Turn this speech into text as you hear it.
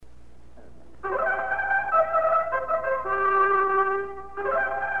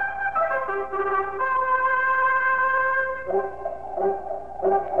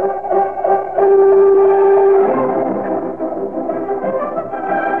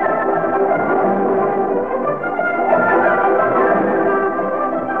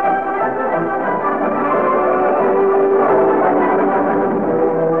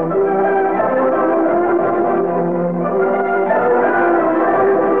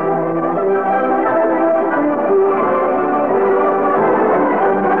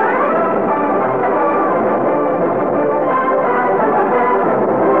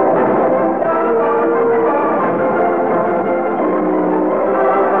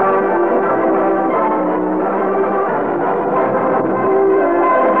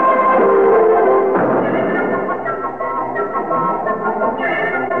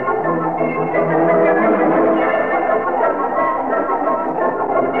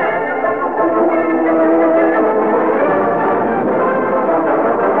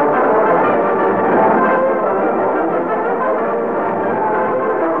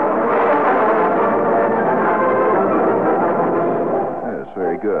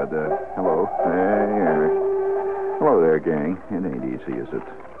very good. Hello. Hello there, gang. It ain't easy, is it?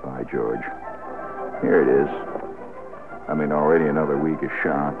 By George. Here it is. I mean, already another week is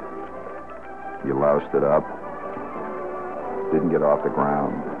shot. You loused it up. Didn't get off the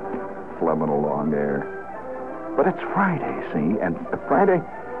ground. Flubbing along there. But it's Friday, see? And Friday,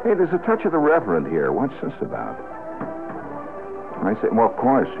 hey, there's a touch of the Reverend here. What's this about? I say, well, of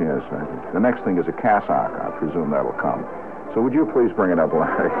course, yes. The next thing is a cassock. I presume that'll come. So would you please bring it up,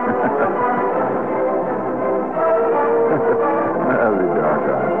 Larry? That'll be dark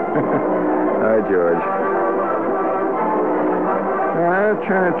on. All right, George.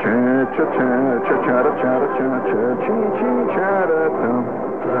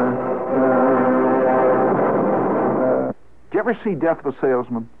 Did you ever see Death of a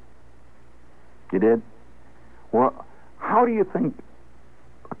Salesman? You did? Well, how do you think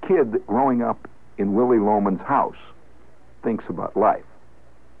a kid growing up in Willie Loman's house thinks about life?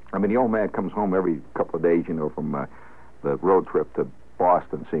 I mean, the old man comes home every couple of days, from the road trip to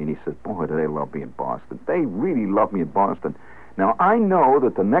Boston, see, and he says, boy, do they love me in Boston. They really love me in Boston. Now, I know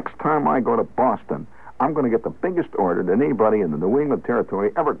that the next time I go to Boston, I'm going to get the biggest order that anybody in the New England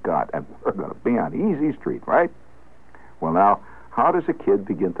territory ever got, and we're going to be on Easy Street, right? Well, now, how does a kid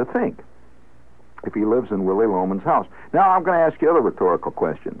begin to think if he lives in Willie Loman's house? Now, I'm going to ask you other rhetorical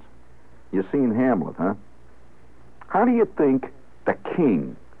questions. You've seen Hamlet, huh? How do you think the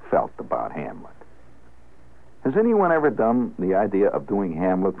king felt about Hamlet? Has anyone ever done the idea of doing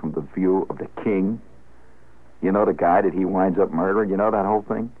Hamlet from the view of the king? You know, the guy that he winds up murdering, that whole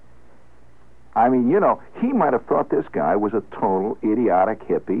thing? I mean, he might have thought this guy was a total idiotic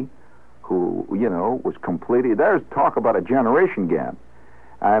hippie who, was completely... There's talk about a generation gap.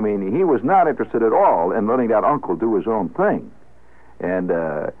 I mean, he was not interested at all in letting that uncle do his own thing. And,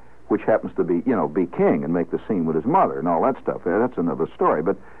 which happens to be, be king and make the scene with his mother and all that stuff. That's another story.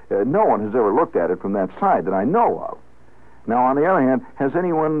 But no one has ever looked at it from that side that I know of. Now, on the other hand, has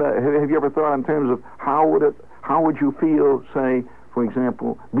anyone... have you ever thought in terms of how would you feel, say, for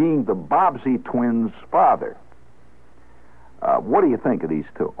example, being the Bobbsey twins' father? What do you think of these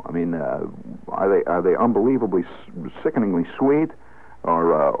two? I mean, are they unbelievably, sickeningly sweet,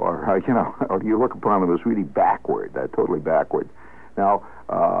 or do you look upon them as really backward, totally backward? Now,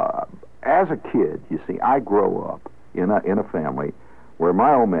 as a kid, you see, I grew up in a family where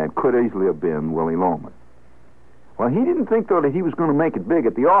my old man could easily have been Willie Loman. Well, he didn't think, though, that he was going to make it big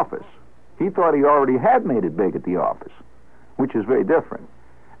at the office. He thought he already had made it big at the office, which is very different.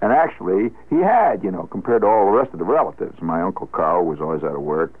 And actually, he had, compared to all the rest of the relatives. My Uncle Carl was always out of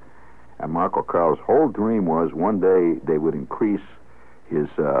work, and my Uncle Carl's whole dream was one day they would increase his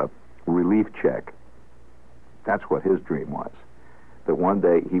relief check. That's what his dream was. That one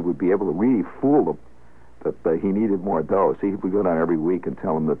day he would be able to really fool them that he needed more dough. See, he would go down every week and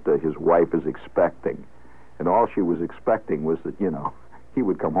tell him that his wife is expecting. And all she was expecting was that, he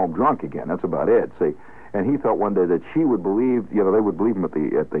would come home drunk again. That's about it, see. And he thought one day that she would believe, they would believe him at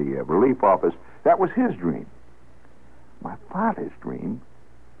the relief office. That was his dream. My father's dream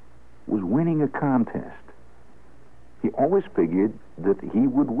was winning a contest. He always figured that he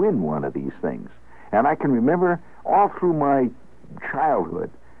would win one of these things. And I can remember all through my childhood,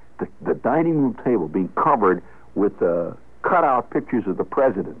 the dining room table being covered with cutout pictures of the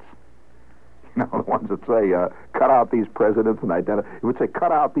presidents. The ones that say, cut out these presidents and identify... It would say,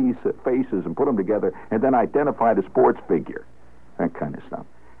 cut out these faces and put them together and then identify the sports figure. That kind of stuff.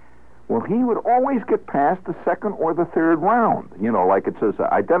 Well, he would always get past the second or the third round. Like it says,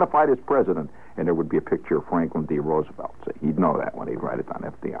 identified as president, and there would be a picture of Franklin D. Roosevelt. So he'd know that when he'd write it on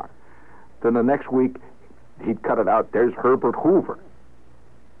FDR. Then the next week, he'd cut it out. There's Herbert Hoover.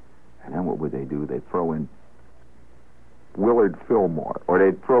 And then what would they do? They'd throw in Willard Fillmore, or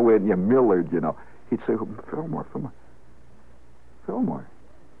they'd throw in Millard, He'd say, Fillmore.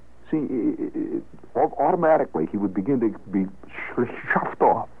 See, automatically he would begin to be shoved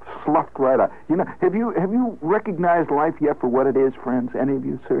off, sloughed right out. Have you recognized life yet for what it is, friends? Any of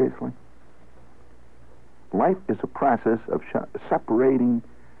you, seriously? Life is a process of separating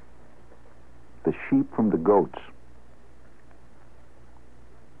the sheep from the goats.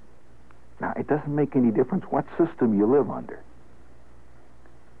 Now, it doesn't make any difference what system you live under.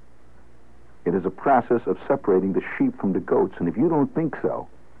 It is a process of separating the sheep from the goats. And if you don't think so,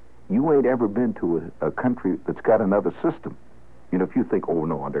 you ain't ever been to a country that's got another system. If you think, oh,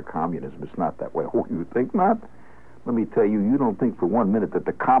 no, under communism, it's not that way. Oh, you think not? Let me tell you, you don't think for 1 minute that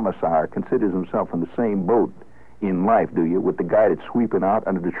the commissar considers himself in the same boat in life, do you, with the guy that's sweeping out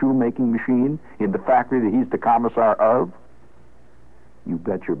under the shoemaking machine in the factory that he's the commissar of? You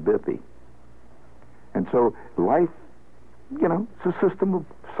bet your biffy. And so life it's a system of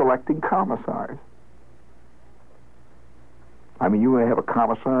selecting commissars. I mean, you may have a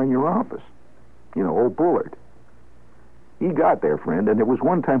commissar in your office. Old Bullard. He got there, friend, and there was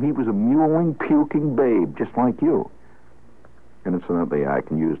one time he was a mewling, puking babe, just like you. And incidentally, I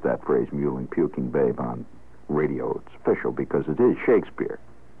can use that phrase, mewling, puking babe, on radio. It's official because it is Shakespeare.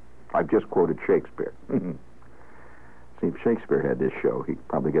 I've just quoted Shakespeare. See, if Shakespeare had this show, he'd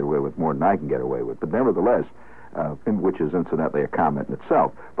probably get away with more than I can get away with. But nevertheless, which is incidentally a comment in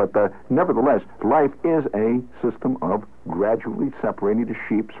itself. But nevertheless, life is a system of gradually separating the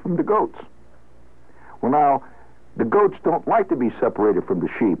sheep from the goats. Well, now, the goats don't like to be separated from the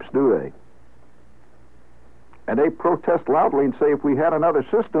sheep, do they? And they protest loudly and say if we had another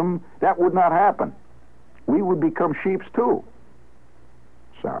system, that would not happen. We would become sheep too.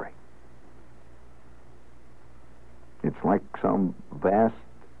 Sorry. It's like some vast,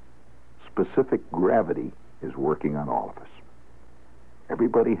 specific gravity is working on all of us.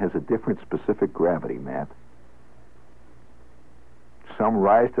 Everybody has a different specific gravity, Matt. Some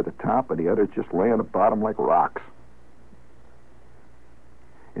rise to the top and the others just lay on the bottom like rocks.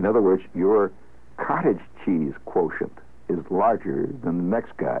 In other words, your cottage cheese quotient is larger than the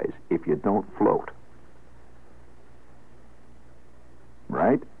next guy's if you don't float.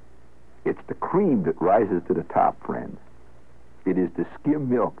 Right? It's the cream that rises to the top, friend. It is the skim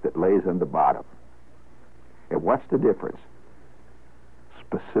milk that lays on the bottom. And what's the difference?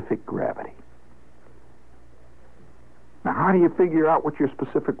 Specific gravity. Now, how do you figure out what your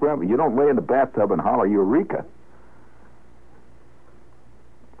specific gravity? You don't lay in the bathtub and holler, Eureka.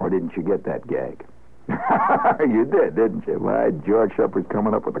 Or didn't you get that gag? You did, didn't you? Why, George Shepard's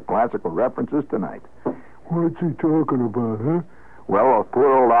coming up with the classical references tonight. What's he talking about, huh? Well,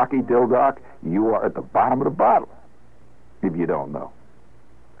 poor old Aki Dildock, you are at the bottom of the bottle, if you don't know.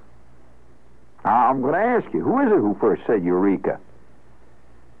 I'm going to ask you, who is it who first said Eureka?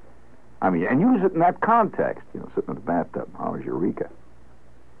 I mean, and use it in that context. Sitting in the bathtub, hollers Eureka.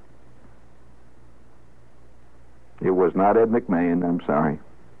 It was not Ed McMahon, I'm sorry.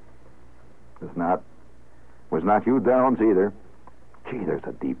 It was not Hugh Downs either. Gee, there's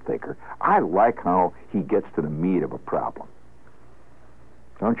a deep thinker. I like how he gets to the meat of a problem.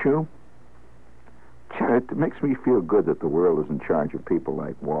 Don't you? It makes me feel good that the world is in charge of people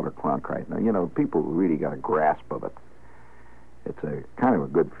like Walter Cronkite. Now, people who really got a grasp of it. It's a kind of a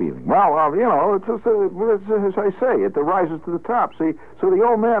good feeling. Well, it's just, as I say, it rises to the top. See, so the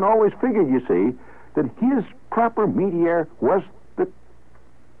old man always figured, you see, that his proper métier was the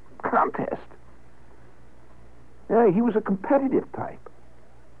contest. Yeah, he was a competitive type.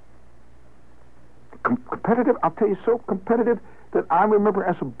 Competitive, I'll tell you, so competitive that I remember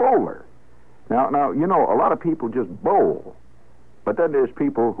as a bowler. Now, a lot of people just bowl. But then there's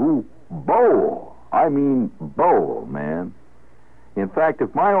people who bowl. I mean bowl, man. In fact,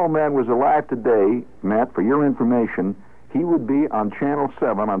 if my old man was alive today, Matt, for your information, he would be on Channel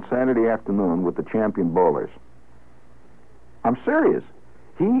 7 on Saturday afternoon with the champion bowlers. I'm serious.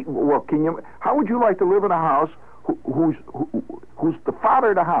 How would you like to live in a house who's the father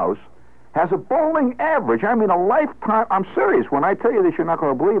of the house has a bowling average? I mean, a lifetime. I'm serious. When I tell you this, you're not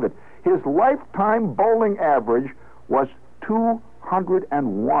going to believe it. His lifetime bowling average was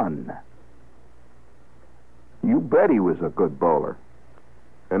 201. You bet he was a good bowler.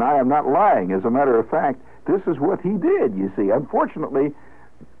 And I am not lying. As a matter of fact, this is what he did, you see. Unfortunately,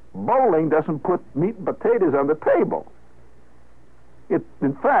 bowling doesn't put meat and potatoes on the table.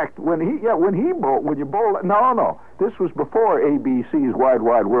 In fact, when you bowl, no, this was before ABC's Wide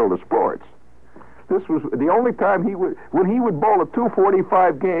World of Sports. This was the only time when he would bowl a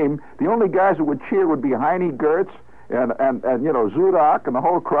 245 game, the only guys who would cheer would be Heine Gertz and Zudak and the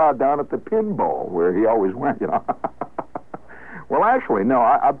whole crowd down at the Pin Bowl where he always went, Well, actually, no,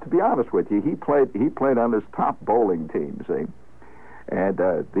 to be honest with you, he played on this top bowling team, see? And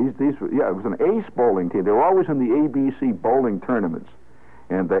it was an ace bowling team. They were always in the ABC bowling tournaments.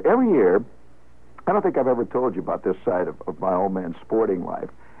 And every year, I don't think I've ever told you about this side of my old man's sporting life.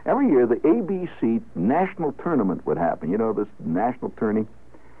 Every year, the ABC national tournament would happen. This national tourney.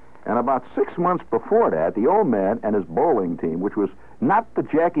 And about 6 months before that, the old man and his bowling team, which was not the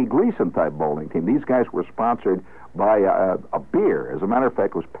Jackie Gleason type bowling team. These guys were sponsored by a beer. As a matter of fact,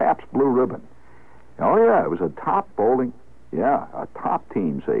 it was Pabst Blue Ribbon. Oh, yeah, it was a top bowling, a top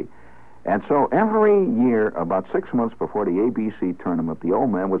team, see. And so every year, about 6 months before the ABC tournament, the old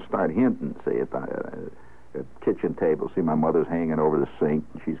man would start hinting, see, at the kitchen table. See, my mother's hanging over the sink,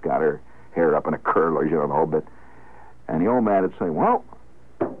 and she's got her hair up in a curler, the whole bit. And the old man would say, well,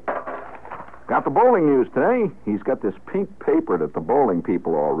 got the bowling news today. He's got this pink paper that the bowling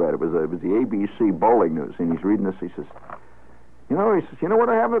people all read. It was the ABC bowling news, and he's reading this. He says, He says, you know what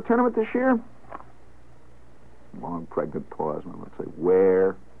I have in the tournament this year? Long, pregnant pause. And let's say,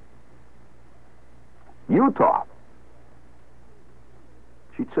 where? Utah.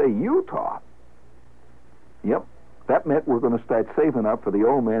 She'd say, Utah. Yep. That meant we're going to start saving up for the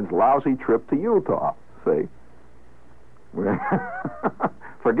old man's lousy trip to Utah. See?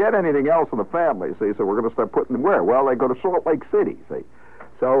 Forget anything else in the family, see? So we're going to start putting where? Well, they go to Salt Lake City, see?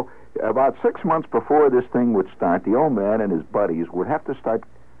 So about 6 months before this thing would start, the old man and his buddies would have to start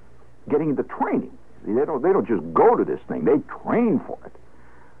getting into training. See, they don't just go to this thing. They train for it.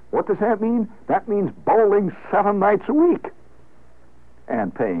 What does that mean? That means bowling 7 nights a week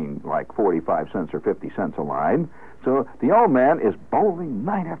and paying like 45 cents or 50 cents a line. So the old man is bowling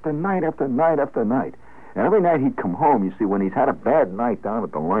night after night after night after night. And every night he'd come home, you see, when he's had a bad night down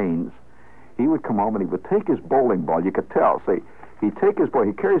at the lanes, he would come home and he would take his bowling ball. You could tell, see, he'd take his ball,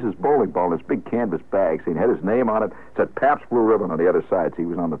 he carries his bowling ball in this big canvas bag, see, and had his name on it. It said Pabst Blue Ribbon on the other side, so he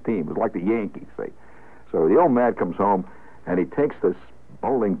was on the team. It was like the Yankees, see. So the old man comes home and he takes this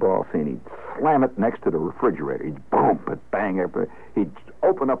bowling ball, see, and he'd slam it next to the refrigerator. He'd boom, but bang, he'd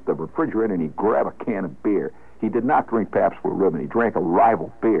open up the refrigerator and he'd grab a can of beer. He did not drink Pabst Blue Ribbon. He drank a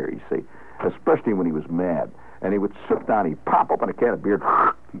rival beer, you see, especially when he was mad. And he would sit down, he'd pop open a can of beer,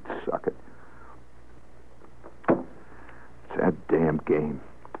 he'd suck it. It's that damn game.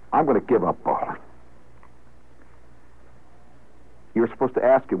 I'm going to give up bowling. You're supposed to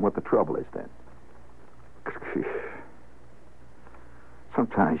ask him what the trouble is then.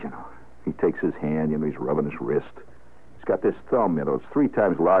 Sometimes, he takes his hand, he's rubbing his wrist. He's got this thumb, it's 3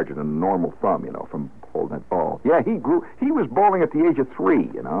 times larger than a normal thumb, from holding that ball. Yeah, he was bowling at the age of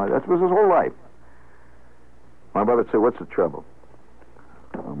 3, That was his whole life. My mother would say, what's the trouble?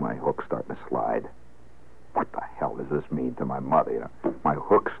 Oh, my hook's starting to slide. What the hell does this mean to my mother, My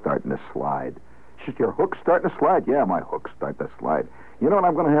hook's starting to slide. She said, your hook's starting to slide? Yeah, my hook's starting to slide. You know what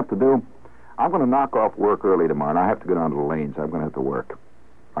I'm going to have to do? I'm going to knock off work early tomorrow, and I have to go down to the lanes. I'm going to have to work.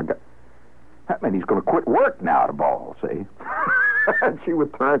 That meant he's going to quit work now to bowl, see? And she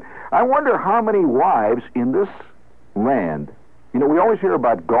would turn. I wonder how many wives in this land, we always hear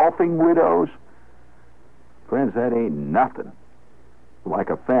about golfing widows. Friends, that ain't nothing like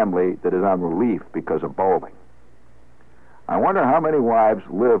a family that is on relief because of bowling. I wonder how many wives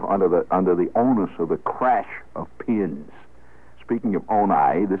live under the onus of the crash of pins. Speaking of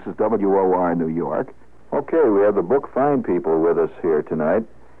Onai, this is WOR New York. Okay, we have the book fine people with us here tonight.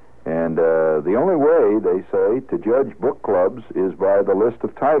 And the only way, they say, to judge book clubs is by the list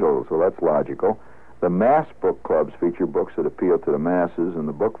of titles. Well, that's logical. The mass book clubs feature books that appeal to the masses, and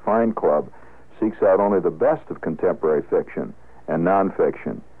the Book Fine Club seeks out only the best of contemporary fiction and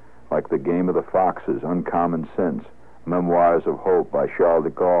nonfiction, like The Game of the Foxes, Uncommon Sense, Memoirs of Hope by Charles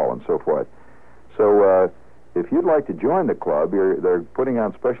de Gaulle, and so forth. So if you'd like to join the club, they're putting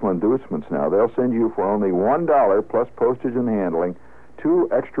on special inducements now. They'll send you for only $1 plus postage and handling 2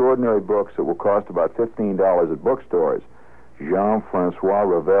 extraordinary books that will cost about $15 at bookstores. Jean-Francois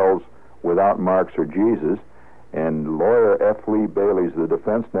Ravel's Without Marx or Jesus, and lawyer F. Lee Bailey's The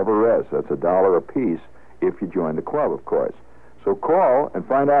Defense Never Rests. That's $1 a piece if you join the club, of course. So call and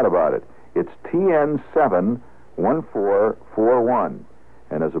find out about it. It's TN71441.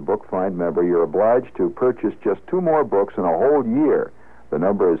 And as a Book Find member, you're obliged to purchase just 2 more books in a whole year. The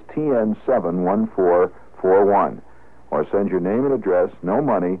number is TN71441. Or send your name and address, no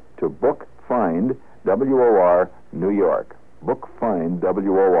money, to Book Find, WOR, New York. Book Find,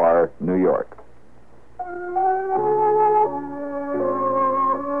 WOR, New York.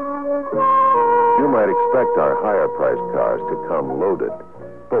 You might expect our higher-priced cars to come loaded.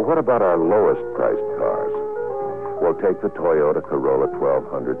 But what about our lowest-priced cars? Well, take the Toyota Corolla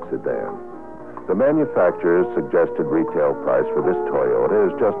 1200 sedan. The manufacturer's suggested retail price for this Toyota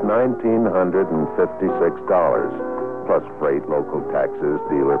is just $1,956, plus freight, local taxes,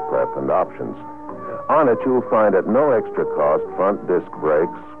 dealer prep, and options. On it, you'll find at no extra cost front disc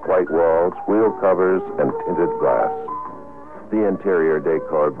brakes, white walls, wheel covers, and tinted glass. The interior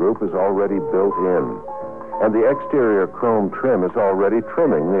decor group is already built in, and the exterior chrome trim is already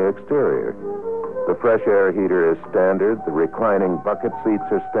trimming the exterior. The fresh air heater is standard, the reclining bucket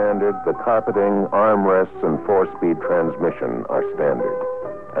seats are standard, the carpeting, armrests, and 4-speed transmission are standard.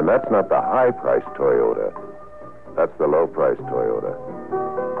 And that's not the high-priced Toyota. That's the low-priced Toyota.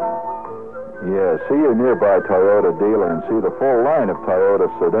 Yeah, see your nearby Toyota dealer and see the full line of Toyota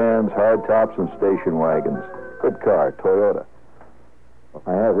sedans, hardtops, and station wagons. Good car, Toyota.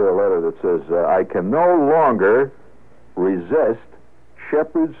 I have here a letter that says, I can no longer resist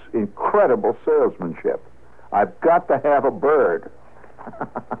Shepard's incredible salesmanship. I've got to have a bird.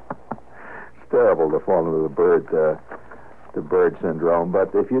 It's terrible to fall into the bird the bird syndrome.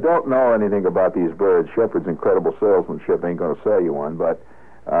 But if you don't know anything about these birds, Shepard's incredible salesmanship ain't going to sell you one. But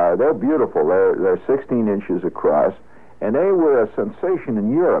they're beautiful. They're 16 inches across, and they were a sensation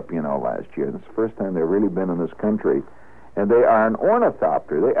in Europe, last year. It's the first time they've really been in this country. And they are an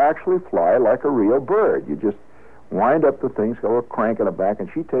ornithopter. They actually fly like a real bird. You just wind up the things, got a little crank in the back, and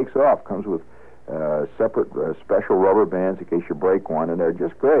she takes off. Comes with separate special rubber bands in case you break one, and they're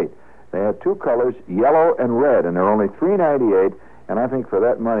just great. They have two colors, yellow and red, and they're only $3.98, and I think for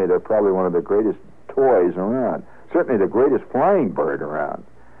that money they're probably one of the greatest toys around. Certainly the greatest flying bird around.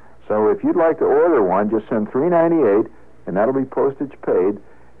 So if you'd like to order one, just send $3.98, and that'll be postage paid,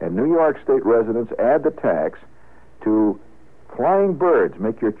 and New York State residents add the tax to Flying Birds.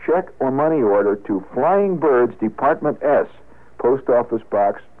 Make your check or money order to Flying Birds, Department S, Post Office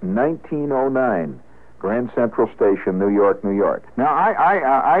Box 1909, Grand Central Station, New York, New York. Now,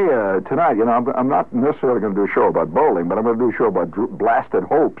 I tonight, I'm not necessarily going to do a show about bowling, but I'm going to do a show about blasted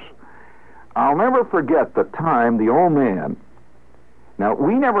hopes. I'll never forget the time the old man. Now,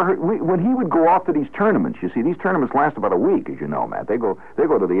 we never heard, when he would go off to these tournaments, you see, these tournaments last about a week, as you know, Matt. They go to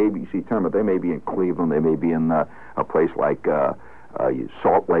the ABC tournament. They may be in Cleveland. They may be in a place like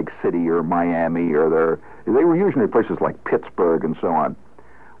Salt Lake City or Miami, or they were usually places like Pittsburgh and so on.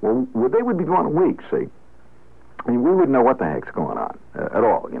 Well, they would be going a week, see. I mean, we wouldn't know what the heck's going on at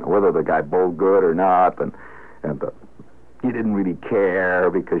all, whether the guy bowled good or not, and he didn't really care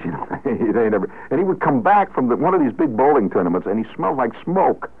because, and he would come back from one of these big bowling tournaments, and he smelled like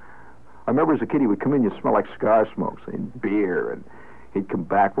smoke. I remember as a kid, he would come in, you smell like cigar smoke, and beer, and he'd come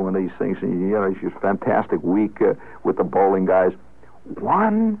back from one of these things, and he's just fantastic week with the bowling guys.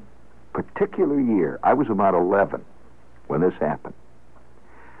 One particular year, I was about 11 when this happened,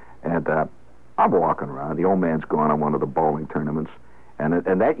 and I'm walking around. The old man's gone on one of the bowling tournaments,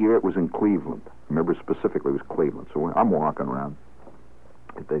 and that year it was in Cleveland. I remember specifically it was Cleveland. So I'm walking around.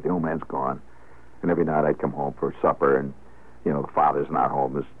 The old man's gone, and every night I'd come home for supper, and the father's not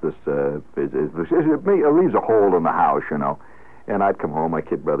home. It leaves a hole in the house, And I'd come home, my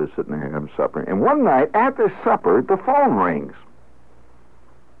kid brother's sitting there having supper, and one night at this supper, the phone rings.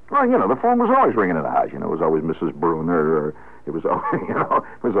 Well, the phone was always ringing in the house. It was always Mrs. Bruner, or it was always,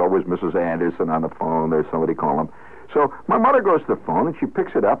 it was always Mrs. Anderson on the phone. There's somebody calling. So my mother goes to the phone, and she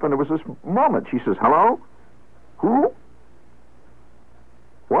picks it up, and there was this moment. She says, "Hello? Who?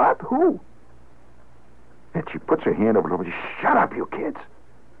 What? Who?" And she puts her hand over the phone. "Shut up, you kids.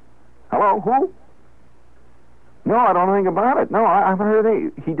 Hello? Who? No, I don't know anything about it. No, I haven't heard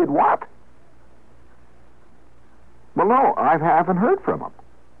anything. He did what? Well, no, I haven't heard from him.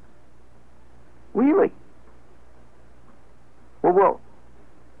 Really? Well,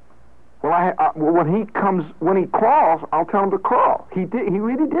 when he calls, I'll tell him to call. He did. He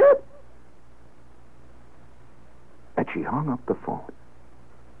really did." And she hung up the phone.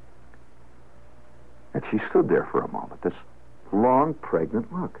 And she stood there for a moment, this long,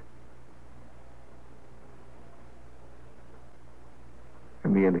 pregnant look.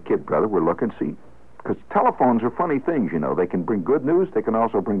 And me and the kid brother were looking, see, because telephones are funny things, They can bring good news, they can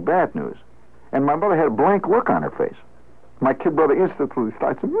also bring bad news. And my mother had a blank look on her face. My kid brother instantly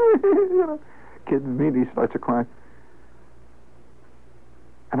starts to, kid immediately starts to cry.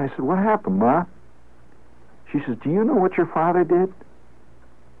 And I said, "What happened, Ma?" She says, "Do you know what your father did?"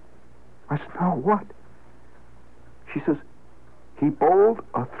 I said, "No, what?" She says, "He bowled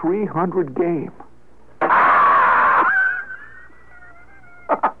a 300 game.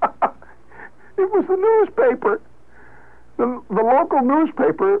 It was the newspaper. The local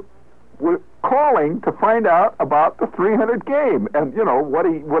newspaper was calling to find out about the 300 game, and what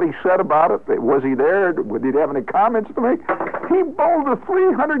he said about it. Was he there? Did he have any comments to make? He bowled a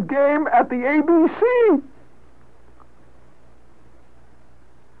 300 game at the ABC.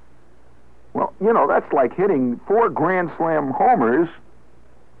 Well, that's like hitting 4 Grand Slam homers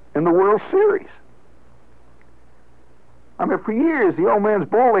in the World Series. I mean, for years, the old man's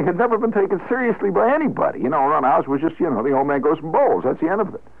bowling had never been taken seriously by anybody. Around the house was just, the old man goes and bowls. That's the end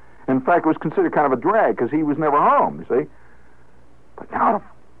of it. In fact, it was considered kind of a drag because he was never home, you see. But now the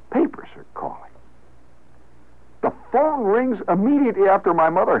papers are calling. The phone rings immediately after my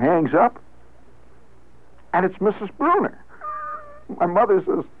mother hangs up, and it's Mrs. Bruner. My mother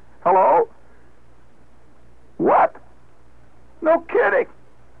says, "Hello? What? No kidding.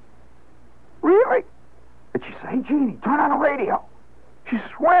 Really?" And she says, "Hey, Jeannie, turn on the radio." She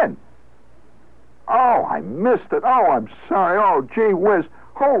says, "When?" "Oh, I missed it. Oh, I'm sorry. Oh, gee whiz.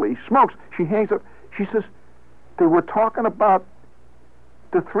 Holy smokes." She hangs up. She says, "They were talking about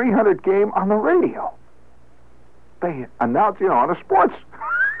the 300 game on the radio. They announced, on a sports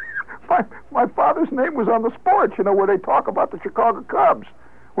my father's name was on the sports, where they talk about the Chicago Cubs,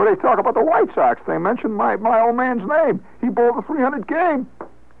 where they talk about the White Sox. They mentioned my old man's name. He bowled a 300 game,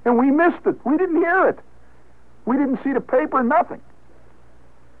 and we missed it. We didn't hear it. We didn't see the paper, nothing.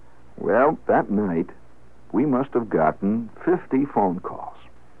 Well, that night, we must have gotten 50 phone calls.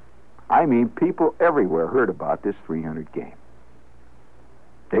 I mean, people everywhere heard about this 300 game.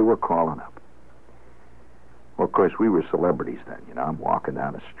 They were calling up. Well, of course, we were celebrities then, I'm walking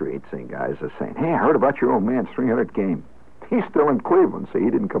down the street, seeing guys are saying, "Hey, I heard about your old man's 300 game. He's still in Cleveland, see, he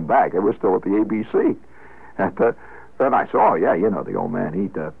didn't come back. They were still at the ABC." And then I said, "Oh, yeah, the old man,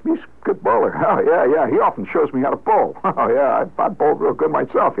 he's a good bowler." "Oh, yeah, he often shows me how to bowl." "Oh, yeah, I bowled real good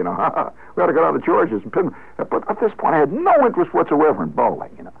myself, We ought to go down to George's and pin." But at this point, I had no interest whatsoever in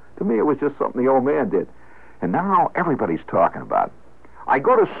bowling, To me, it was just something the old man did. And now everybody's talking about it. I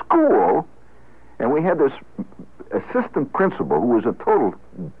go to school, and we had this assistant principal who was a total...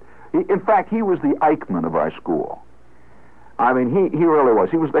 In fact, he was the Eichmann of our school. I mean, he really was.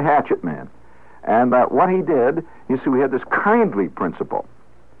 He was the hatchet man. And what he did, you see, we had this kindly principal.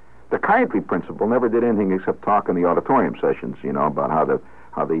 The kindly principal never did anything except talk in the auditorium sessions, about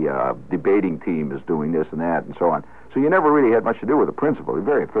how the debating team is doing this and that and so on. So you never really had much to do with the principal. He was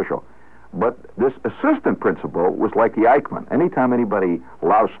very official. But this assistant principal was like the Eichmann. Anytime anybody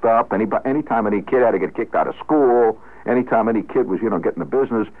loused up, anytime any kid had to get kicked out of school, anytime any kid was, getting the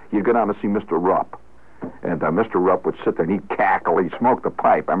business, you'd go down to see Mr. Rupp. And Mr. Rupp would sit there and he'd cackle. He'd smoke the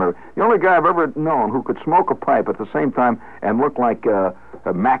pipe. I remember the only guy I've ever known who could smoke a pipe at the same time and look like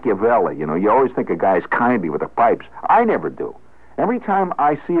Machiavelli. You always think a guy's kindly with the pipes. I never do. Every time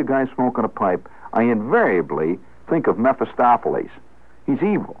I see a guy smoking a pipe, I invariably think of Mephistopheles. He's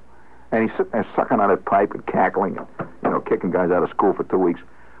evil. And he's sitting there sucking on his pipe and cackling and, kicking guys out of school for 2 weeks.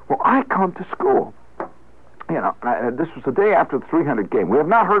 Well, I come to school. This was the day after the 300 game. We have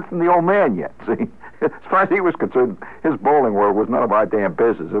not heard from the old man yet, see? As far as he was concerned, his bowling world was none of our damn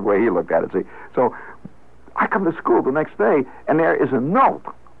business, the way he looked at it, see? So I come to school the next day, and there is a note.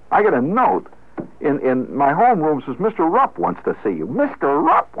 I get a note in my homeroom says, "Mr. Rupp wants to see you. Mr.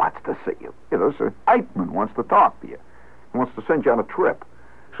 Rupp wants to see you. Sir Eichmann wants to talk to you. He wants to send you on a trip."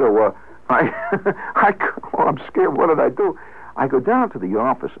 So I'm scared. What did I do? I go down to the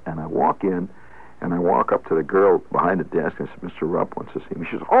office, and I walk in, and I walk up to the girl behind the desk, and I said, "Mr. Rupp wants to see me."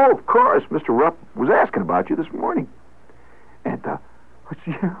 She says, "Oh, of course, Mr. Rupp was asking about you this morning." And I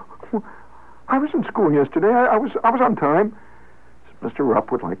said, "Yeah, I was in school yesterday. I was on time." She said, "Mr.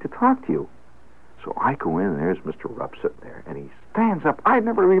 Rupp would like to talk to you." So I go in, and there's Mr. Rupp sitting there, and he stands up. I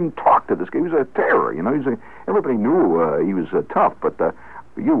never even talked to this guy. He was a terror, everybody knew he was tough, but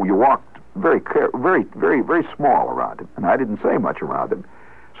you walked very, very, very small around him, and I didn't say much around him.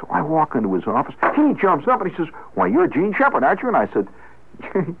 So I walk into his office. He jumps up and he says, "Why, you're Gene Shepard, aren't you?" And I said,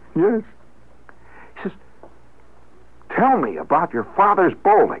 "Yes." He says, "Tell me about your father's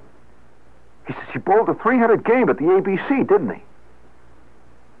bowling." He says, "He bowled a 300 game at the ABC, didn't he?"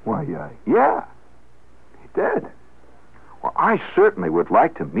 "Why, yeah, he did." "Well, I certainly would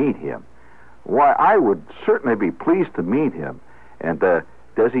like to meet him." "Why, I would certainly be pleased to meet him. And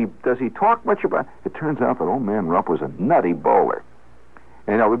does he talk much about?" It turns out that old man Rupp was a nutty bowler.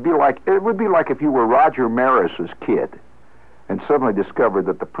 And it would be like if you were Roger Maris's kid and suddenly discovered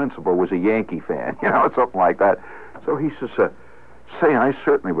that the principal was a Yankee fan, something like that. So he says, "Say, I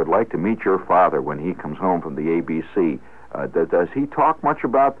certainly would like to meet your father when he comes home from the ABC. Does he talk much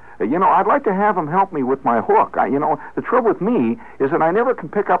about, I'd like to have him help me with my hook. The trouble with me is that I never can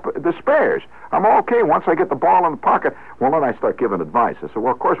pick up the spares. I'm okay once I get the ball in the pocket." Well, then I start giving advice. I said,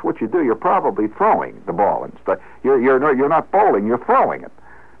 "Well, of course, what you do, you're probably throwing the ball. You're not bowling, you're throwing it."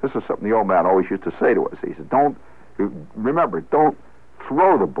 This is something the old man always used to say to us. He said, don't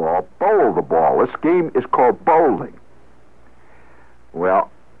throw the ball, bowl the ball. This game is called bowling." Well,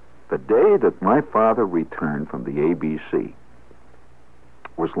 the day that my father returned from the ABC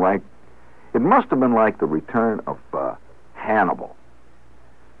was it must have been like the return of Hannibal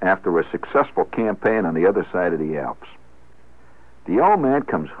after a successful campaign on the other side of the Alps. The old man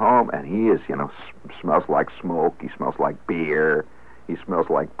comes home, and he is, smells like smoke. He smells like beer. He smells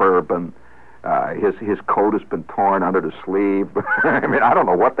like bourbon. His coat has been torn under the sleeve. I mean, I don't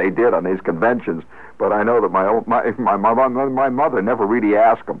know what they did on these conventions, but I know that my mother never really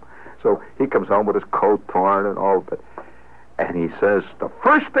asked him. So he comes home with his coat torn and all of it. And he says, the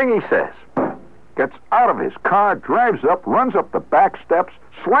first thing he says, gets out of his car, drives up, runs up the back steps,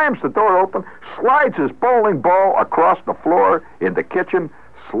 slams the door open, slides his bowling ball across the floor in the kitchen,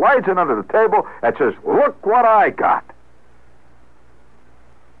 slides it under the table, and says, "Look what I got."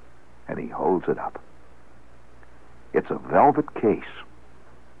 And he holds it up. It's a velvet case.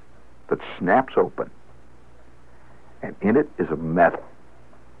 that snaps open. And in it is a medal.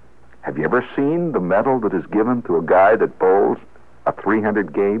 Have you ever seen the medal that is given to a guy that bowls a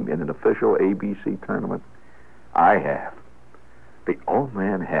 300 game in an official ABC tournament? I have. The old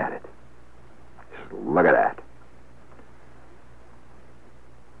man had it. He says, look at that.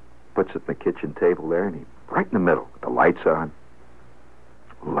 Puts it in the kitchen table there, and right in the middle, with the lights on.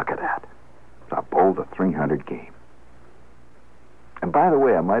 Look at that. So I bowled a 300 game. And by the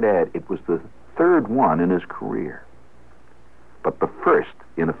way, I might add, it was the third one in his career, but the first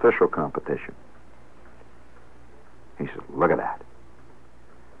in official competition. He says, look at that.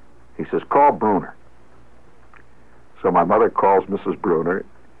 He says, call Bruner. So my mother calls Mrs. Bruner,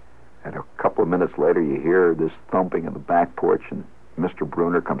 and a couple of minutes later you hear this thumping in the back porch, and Mr.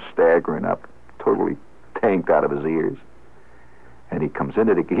 Bruner comes staggering up, totally tanked out of his ears. And he comes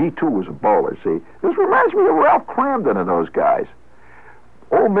into he too was a bowler, see. This reminds me of Ralph Cramden and those guys.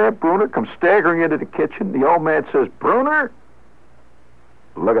 Old man Bruner comes staggering into the kitchen. The old man says, Bruner,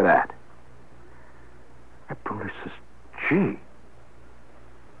 look at that. And Bruner says, gee,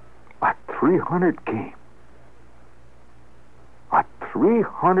 a 300 game. A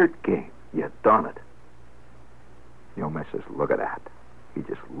 300 game. You done it. The old man says, look at that. He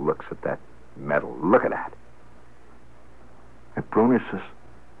just looks at that medal. Look at that. And Bruner says,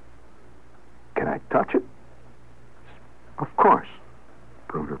 can I touch it? Of course.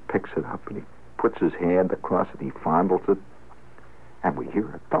 Bruner picks it up and he puts his hand across it. He fondles it. And we hear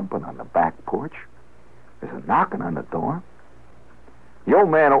a thumping on the back porch. There's a knocking on the door. The old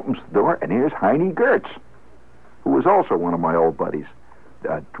man opens the door, and here's Heine Gertz, who was also one of my old buddies,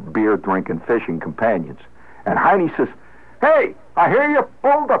 beer-drinking, fishing companions. And Heine says, hey, I hear you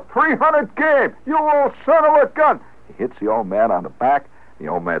pulled a 300 game, you old son of a gun. He hits the old man on the back. The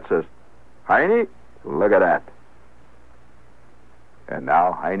old man says, Heine, look at that. And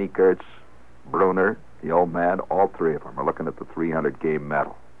now Heine Gertz, Bruner, the old man, all three of them are looking at the 300 game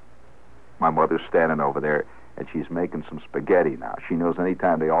medal. My mother's standing over there, and she's making some spaghetti now. She knows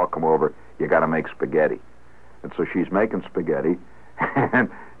anytime they all come over, you got to make spaghetti. And so she's making spaghetti, and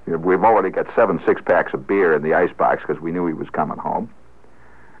we've already got 7 6-packs of beer in the icebox because we knew he was coming home.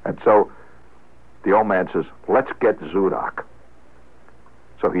 And so the old man says, let's get Zudok.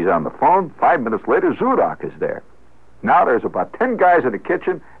 So he's on the phone. 5 minutes later, Zudok is there. Now there's about 10 guys in the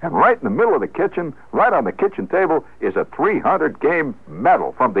kitchen, and right in the middle of the kitchen, right on the kitchen table, is a 300-game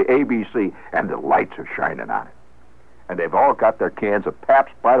medal from the ABC, and the lights are shining on it. And they've all got their cans of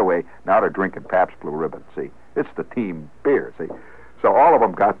Pabst. By the way, now they're drinking Pabst Blue Ribbon, see? It's the team beer, see? So all of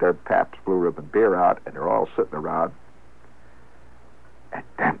them got their Pabst Blue Ribbon beer out, and they're all sitting around. And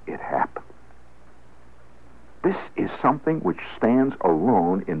then it happened. This is something which stands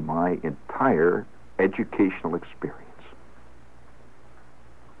alone in my entire educational experience.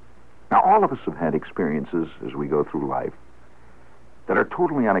 Now, all of us have had experiences as we go through life that are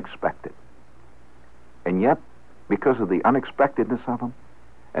totally unexpected. And yet, because of the unexpectedness of them,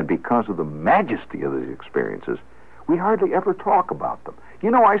 and because of the majesty of these experiences, we hardly ever talk about them.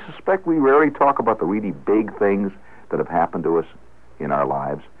 You know, I suspect we rarely talk about the really big things that have happened to us in our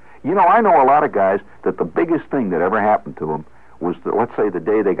lives. You know, I know a lot of guys that the biggest thing that ever happened to them was, let's say, the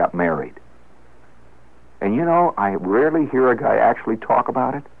day they got married. And you know, I rarely hear a guy actually talk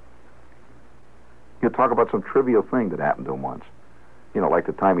about it. He'll talk about some trivial thing that happened to him once. You know, like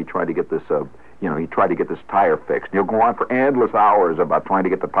the time he tried to get this, he tried to get this tire fixed. And he'll go on for endless hours about trying to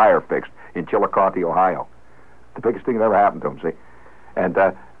get the tire fixed in Chillicothe, Ohio. The biggest thing that ever happened to him, see? And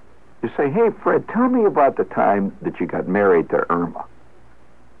you say, hey, Fred, tell me about the time that you got married to Irma.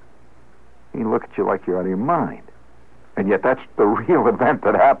 He look at you like you're out of your mind. And yet that's the real event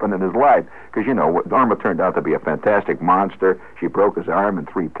that happened in his life. Because, you know, Irma turned out to be a fantastic monster. She broke his arm in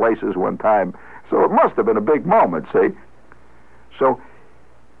 3 places one time. So it must have been a big moment, see? So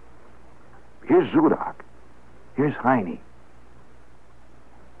here's Zudok. Here's Heine.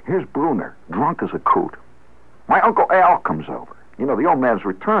 Here's Bruner, drunk as a coot. My Uncle Al comes over. You know, the old man's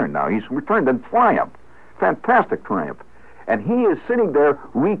returned now. He's returned in triumph. Fantastic triumph. And he is sitting there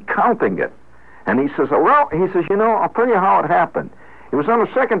recounting it. And he says, you know, I'll tell you how it happened. It was on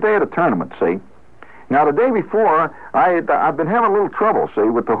the second day of the tournament, see? Now, the day before, I'd been having a little trouble, see,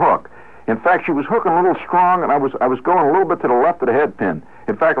 with the hook. In fact, she was hooking a little strong, and I was going a little bit to the left of the head pin.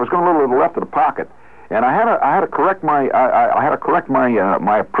 In fact, I was going a little to the left of the pocket. And I had to correct my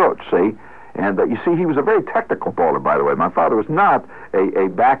my approach, see? And you see, he was a very technical bowler, by the way. My father was not a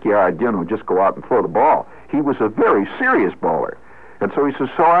backyard, just go out and throw the ball. He was a very serious bowler. And so he says,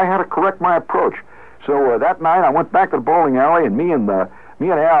 so I had to correct my approach. So that night, I went back to the bowling alley, and me and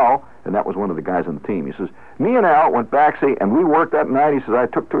Al, and that was one of the guys on the team, he says, me and Al went back, see, and we worked that night. He says, I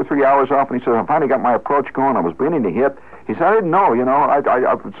took 2 or 3 hours off, and he says, I finally got my approach going. I was beginning to hit. He said, I didn't know, I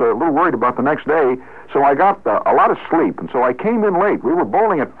was a little worried about the next day, so I got a lot of sleep, and so I came in late. We were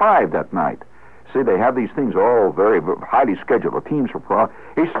bowling at 5 that night. See, they have these things all very highly scheduled. The teams are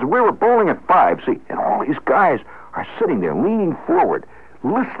He says, we were bowling at 5, see, and all these guys are sitting there leaning forward,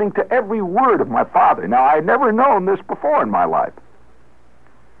 listening to every word of my father. Now, I had never known this before in my life.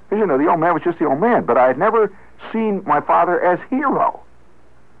 Because, the old man was just the old man, but I had never seen my father as hero.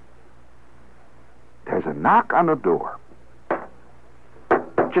 There's a knock on the door.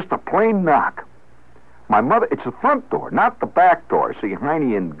 Just a plain knock. My mother, it's the front door, not the back door. See,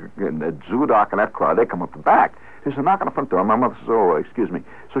 Heine and Zudak and that crowd, they come up the back. There's a knock on the front door. My mother says, oh, excuse me.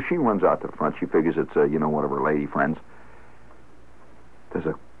 So she runs out to the front. She figures it's, one of her lady friends. There's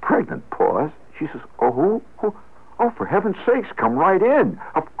a pregnant pause. She says, oh, who? Oh, for heaven's sakes, come right in.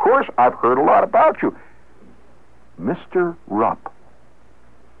 Of course, I've heard a lot about you. Mr. Rupp.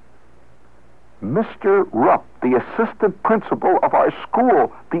 Mr. Rupp, the assistant principal of our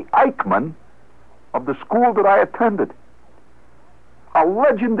school, the Eichmann of the school that I attended. A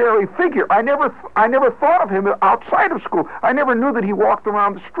legendary figure. I never thought of him outside of school. I never knew that he walked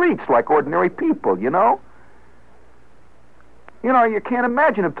around the streets like ordinary people, You can't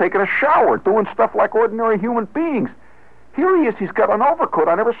imagine him taking a shower, doing stuff like ordinary human beings. Here he is. He's got an overcoat.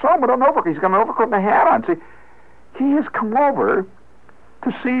 I never saw him with an overcoat. He's got an overcoat and a hat on. See, he has come over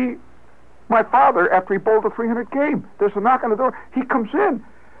to see my father after he bowled a 300 game. There's a knock on the door. He comes in.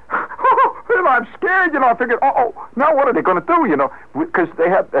 And I'm scared, I figured, now what are they going to do, because they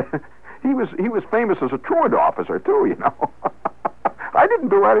had, he was famous as a truant officer, too, I didn't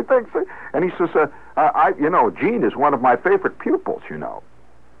do anything, see? And he says, Gene is one of my favorite pupils,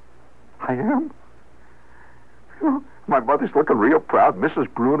 I am? My mother's looking real proud.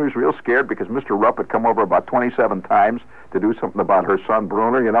 Mrs. Bruner's real scared because Mr. Rupp had come over about 27 times to do something about her son,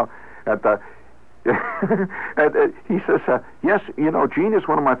 Bruner, And he says, yes, Gene is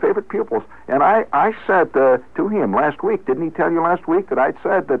one of my favorite pupils. And I said to him last week, didn't he tell you last week that I'd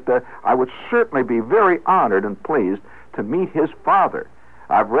said that I would certainly be very honored and pleased to meet his father.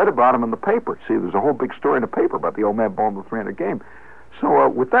 I've read about him in the paper. See, there's a whole big story in the paper about the old man bowling the 300 game. So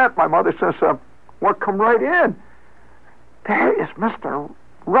with that, my mother says, well, come right in. There is Mr.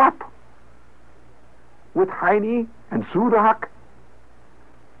 Rupp with Heine and Zudak,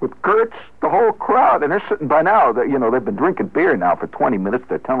 with Gertz, the whole crowd, and they're sitting by now. They've been drinking beer now for 20 minutes.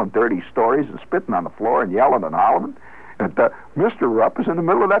 They're telling dirty stories and spitting on the floor and yelling and hollering. And Mr. Rupp is in the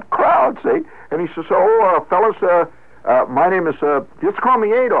middle of that crowd, see? And he says, fellas, my name is, just call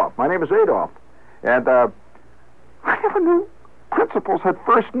me Adolf. My name is Adolf. And I never knew principals had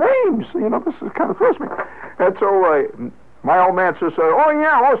first names. This is kind of thrills me. And so my old man says,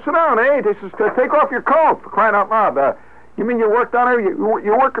 sit down, eh? He says, take off your coat, for crying out loud. You mean you work down here?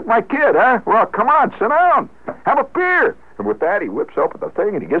 You work with my kid, huh? Well, come on, sit down. Have a beer. And with that, he whips open the thing,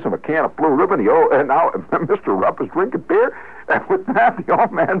 and he gives him a can of Blue Ribbon. And now Mr. Rupp is drinking beer. And with that, the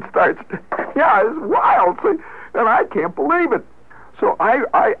old man starts, it's wild, see? And I can't believe it. So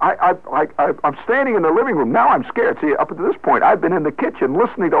I'm standing in the living room. Now I'm scared. See, up to this point, I've been in the kitchen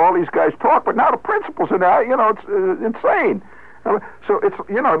listening to all these guys talk, but now the principal's in there. It's insane. So it's,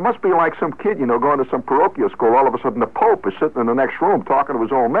 it must be like some kid, going to some parochial school. All of a sudden, the Pope is sitting in the next room talking to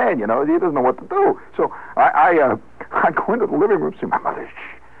his old man. He doesn't know what to do. So I go into the living room, see my mother.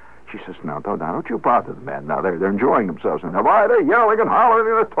 She says, "No, don't you bother the man. Now they're enjoying themselves, and why they're yelling and hollering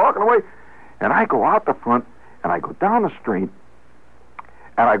and they're talking away." And I go out the front, and I go down the street,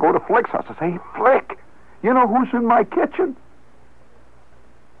 and I go to Flick's house. I say, "Hey, Flick, you know who's in my kitchen?"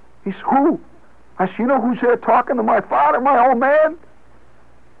 He says, "Who?" I said, "You know who's there talking to my father, my old man?"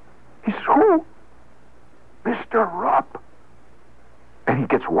 He says, "Who?" "Mr. Rupp." And he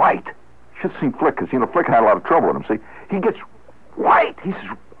gets white. You should have seen Flick, because, Flick had a lot of trouble with him, see? He gets white. He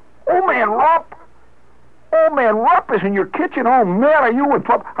says, "Old man Rupp? Old man Rupp is in your kitchen. Oh, man, are you in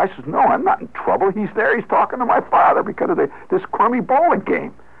trouble?" I says, "No, I'm not in trouble. He's there. He's talking to my father because of this crummy bowling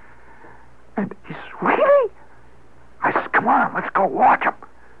game." And he says, "Really?" I says, "Come on, let's go watch him."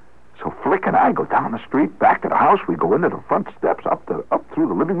 So Flick and I go down the street, back to the house. We go into the front steps, up through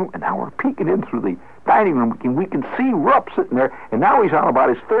the living room, and now we're peeking in through the dining room. We can see Rupp sitting there, and now he's on about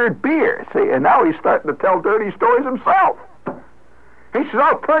his third beer, see? And now he's starting to tell dirty stories himself. He says,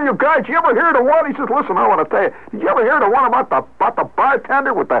 "I'll tell you guys, you ever hear the one?" He says, "Listen, I want to tell you. Did you ever hear the one about the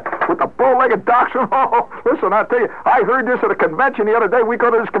bartender with the bull-legged dachshund? Oh, listen, I'll tell you, I heard this at a convention the other day. We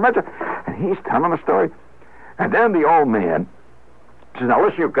go to this convention." And he's telling the story. And then the old man says, "Now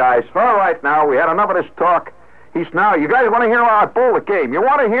listen, you guys, all right now, we had enough of this talk. He said, now, you guys want to hear how I bowled the game? You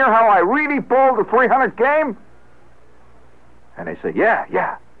want to hear how I really bowled the 300 game? And they said,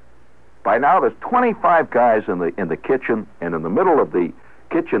 yeah. By now, there's 25 guys in the kitchen, and in the middle of the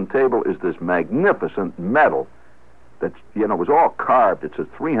kitchen table is this magnificent medal that's, was all carved. It's a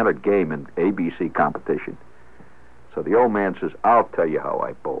 300 game in ABC competition. So the old man says, I'll tell you how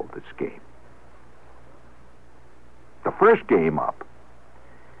I bowled this game. The first game up,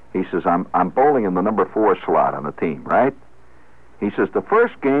 he says, I'm bowling in the number 4 slot on the team, right? He says, the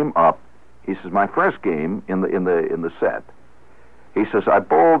first game up, he says, my first game in the set, he says, I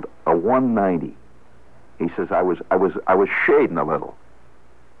bowled a 190. He says, I was shading a little.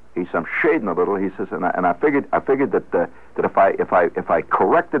 He says, I'm shading a little. He says, and I figured that if I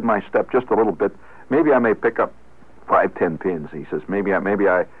corrected my step just a little bit, maybe I may pick up 5-10 pins. He says, maybe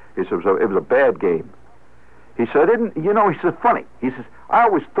I. He says, it was a bad game. He said, he said, funny. He says, I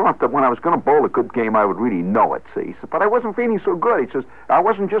always thought that when I was going to bowl a good game, I would really know it, see. He said, but I wasn't feeling so good. He says, I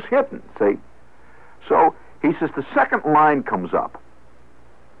wasn't just hitting, see. So, he says, the second line comes up.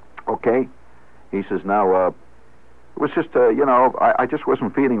 Okay? He says, now, it was just, I just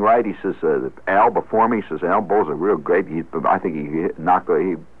wasn't feeling right. He says, Al before me, he says, Al bowls a real great. I think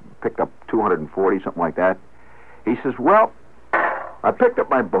he picked up 240, something like that. He says, well, I picked up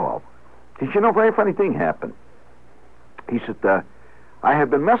my ball. He said, a very funny thing happened. He said, I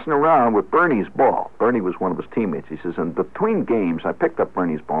had been messing around with Bernie's ball. Bernie was one of his teammates. He says, and between games, I picked up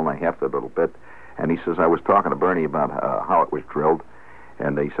Bernie's ball, and I heft it a little bit. And he says, I was talking to Bernie about how it was drilled.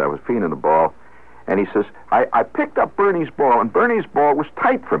 And he said, I was feeding the ball. And he says, I picked up Bernie's ball, and Bernie's ball was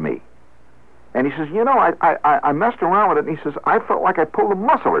tight for me. And he says, I messed around with it, and he says, I felt like I pulled a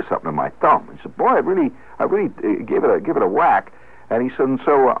muscle or something in my thumb. He said, boy, I really gave it a whack. And he said, and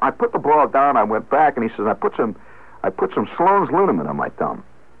so I put the ball down, I went back, and he says, I put some Sloan's liniment on my thumb.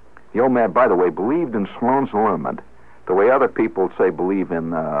 The old man, by the way, believed in Sloan's liniment the way other people say believe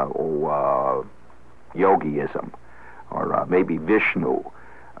in yogiism or maybe Vishnu.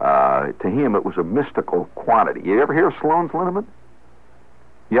 To him, it was a mystical quantity. You ever hear of Sloan's liniment?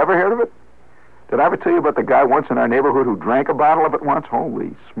 You ever heard of it? Did I ever tell you about the guy once in our neighborhood who drank a bottle of it once?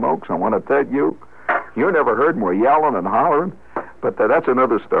 Holy smokes, I want to tell you. You never heard more yelling and hollering. But that's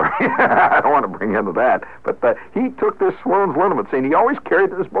another story. I don't want to bring into that. But he took this Sloan's liniment, and he always carried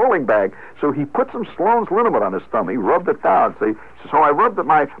this bowling bag. So he put some Sloan's liniment on his thumb. He rubbed it down. See? So I rubbed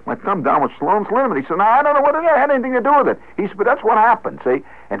my thumb down with Sloan's liniment. He said, no, I don't know whether that had anything to do with it. He said, but that's what happened, see?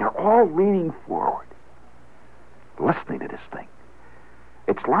 And they're all leaning forward, listening to this thing.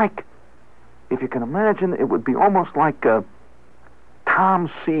 It's like, if you can imagine, it would be almost like Tom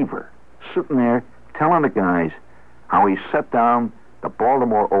Seaver sitting there telling the guys how he set down the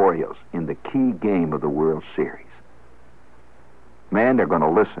Baltimore Orioles in the key game of the World Series. Man, they're going to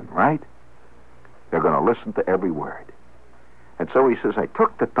listen, right? They're going to listen to every word. And so he says, I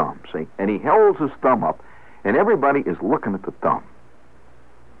took the thumb, see? And he holds his thumb up, and everybody is looking at the thumb.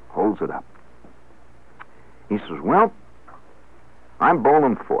 Holds it up. He says, well, I'm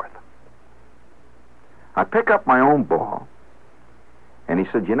bowling fourth. I pick up my own ball, and he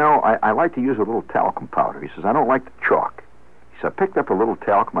said, I like to use a little talcum powder. He says, I don't like the chalk. He said, I picked up a little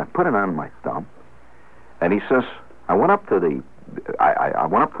talcum, I put it on my thumb, and he says, I went up to the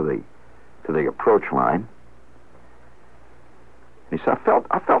approach line. He said,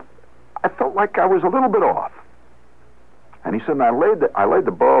 I felt like I was a little bit off. And he said, and I laid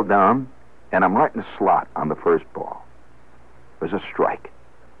the ball down, and I'm right in the slot on the first ball. It was a strike.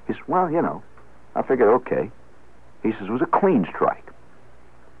 He said, well, I figured, okay. He says, it was a clean strike.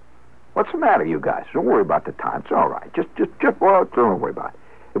 What's the matter, you guys? Don't worry about the time. It's all right. Just don't worry about it.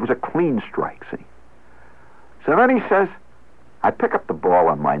 It was a clean strike, see? So then he says, I pick up the ball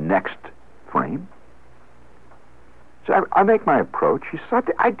on my next frame. So I make my approach. He said,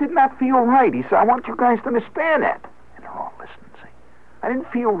 I did not feel right. He said, I want you guys to understand that. And they're all listening, see? I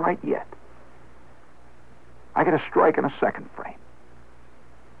didn't feel right yet. I got a strike in a second frame.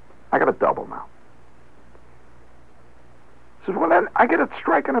 I got a double now. He says, well, then I get a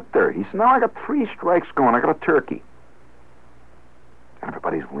strike and a third. He says, now I got 3 strikes going. I got a turkey.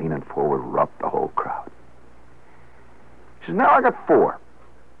 Everybody's leaning forward, up the whole crowd. He says, now I got 4.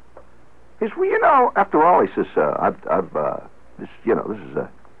 He says, well, after all, he says,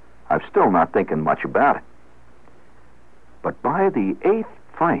 I'm still not thinking much about it. But by the 8th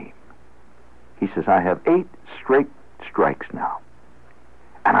frame, he says, I have 8 straight strikes now.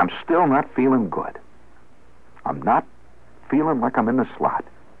 And I'm still not feeling good. I'm not feeling like I'm in the slot.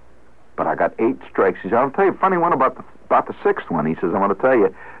 But I got 8 strikes. He said, I'll tell you a funny one about the 6th one. He says, I want to tell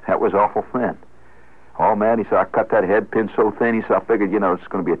you, that was awful thin. Oh, man, he said, I cut that head pin so thin. He said, I figured, it's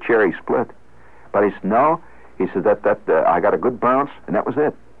going to be a cherry split. But he said, no. He said, I got a good bounce, and that was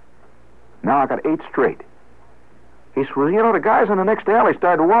it. Now I got 8 straight. He said, well, you know, the guys in the next alley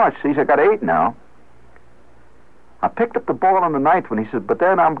started to watch. He said, I got 8 now. I picked up the ball on the 9th one. He said, but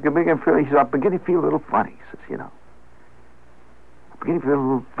then I'm beginning to feel a little funny. He says, you know, I'm beginning to feel a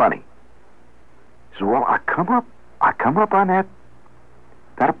little funny. He said, well, I come up on that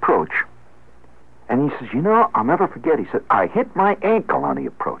approach, and he says, you know, I'll never forget. He said, I hit my ankle on the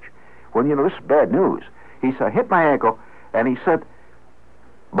approach. Well, you know, this is bad news. He said, I hit my ankle, and he said,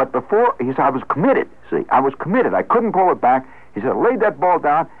 but before, he said, I was committed. See, I was committed. I couldn't pull it back. He said, I laid that ball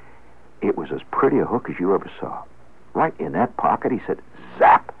down. It was as pretty a hook as you ever saw. Right in that pocket, he said,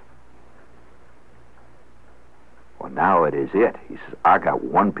 zap. Well, now it is it. He says, I got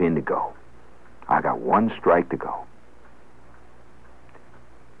 1 pin to go. I got 1 strike to go.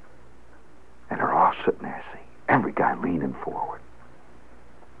 And they're all sitting there, see, every guy leaning forward.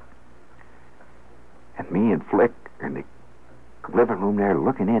 And me and Flick are in the living room there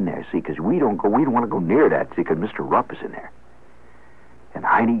looking in there, see, because we don't want to go near that, see, because Mr. Rupp is in there. And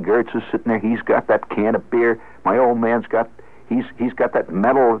Heine Gertz is sitting there. He's got that can of beer. My old man's got, he's got that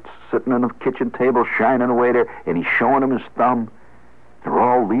medal that's sitting on the kitchen table shining away there, and he's showing him his thumb. They're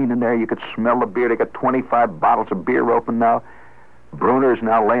all leaning there. You could smell the beer. They got 25 bottles of beer open now. Bruner's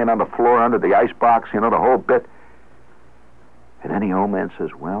now laying on the floor under the ice box, you know, the whole bit. And then the old man says,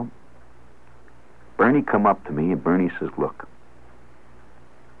 well, Bernie come up to me, and Bernie says, look,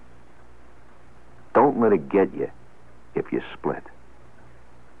 don't let it get you if you split.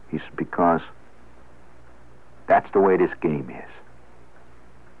 He said, because that's the way this game is.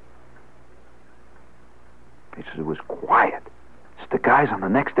 He says, it was quiet. It's the guys on the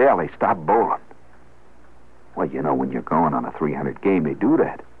next alley stopped bowling. Well, you know, when you're going on a 300 game, they do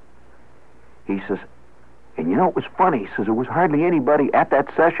that. He says, and you know, it was funny. He says, there was hardly anybody at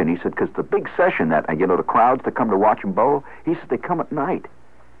that session. He said, because the big session that, you know, the crowds that come to watch him bowl, he said, they come at night.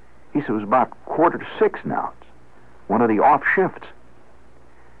 He said, it was about 5:45 now. It's one of the off shifts.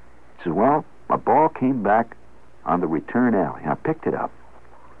 He said, well, my ball came back on the return alley. I picked it up.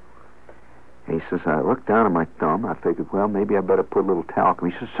 He says, I looked down at my thumb. I figured, well, maybe I better put a little talcum.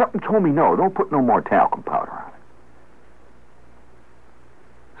 He says, something told me no, don't put no more talcum powder on it.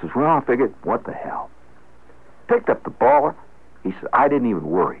 He says, well, I figured, what the hell? Picked up the ball. He says, I didn't even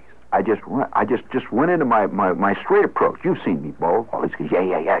worry. I just went into my straight approach. You've seen me bowl. Oh, he says,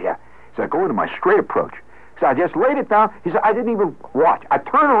 yeah. So I go into my straight approach. So I just laid it down. He said, I didn't even watch. I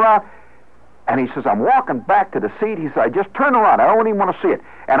turned around, and he says, I'm walking back to the seat. He said, I just turned around. I don't even want to see it.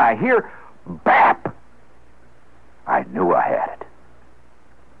 And I hear, bap. I knew I had it.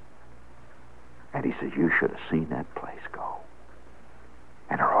 And he says, you should have seen that place go.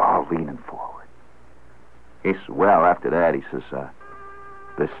 And they're all leaning forward. He says, well, after that, he says,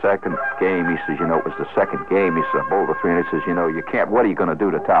 the second game, he says, you know, it was the second game. He said, I bowled a 300. He says, you know, you can't, what are you going to do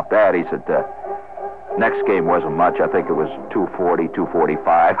to top that? He said, next game wasn't much. I think it was 240,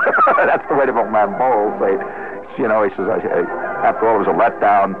 245. That's the way the old man bowls. You know, he says, after all, it was a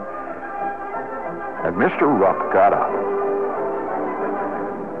letdown. And Mr. Rupp got up.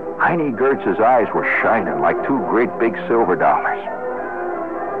 Heine Gertz's eyes were shining like 2 great big silver dollars.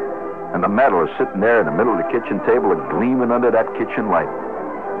 And the medal is sitting there in the middle of the kitchen table and gleaming under that kitchen light.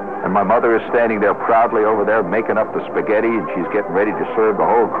 And my mother is standing there proudly over there making up the spaghetti, and she's getting ready to serve the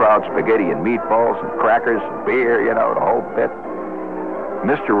whole crowd spaghetti and meatballs and crackers and beer, you know, the whole bit.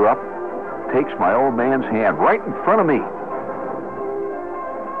 Mr. Rupp takes my old man's hand right in front of me.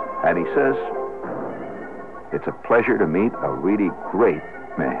 And he says, it's a pleasure to meet a really great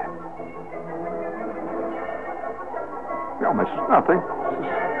man. No, this is nothing.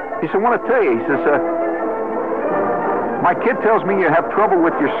 He said, I want to tell you, he says, my kid tells me you have trouble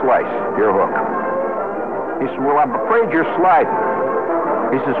with your slice, your hook. He said, well, I'm afraid you're sliding.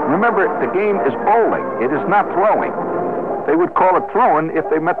 He says, remember, the game is bowling. It is not throwing. They would call it throwing if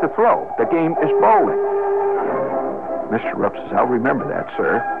they meant to throw. The game is bowling. Mr. Rupp says, I'll remember that,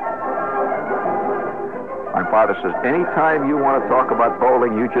 sir. My father says, anytime you want to talk about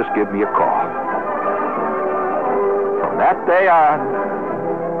bowling, you just give me a call. From that day on,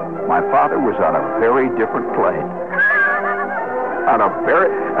 my father was on a very different plane. And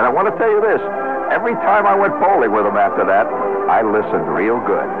I want to tell you this, every time I went bowling with him after that, I listened real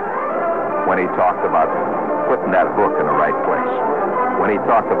good when he talked about putting that hook in the right place, when he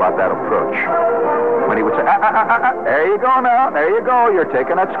talked about that approach, when he would say, there you go now, there you go, you're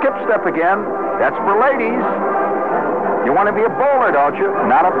taking that skip step again, that's for ladies. You want to be a bowler, don't you?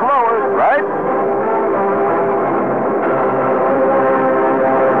 Not a thrower, right?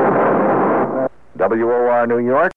 WOR New York.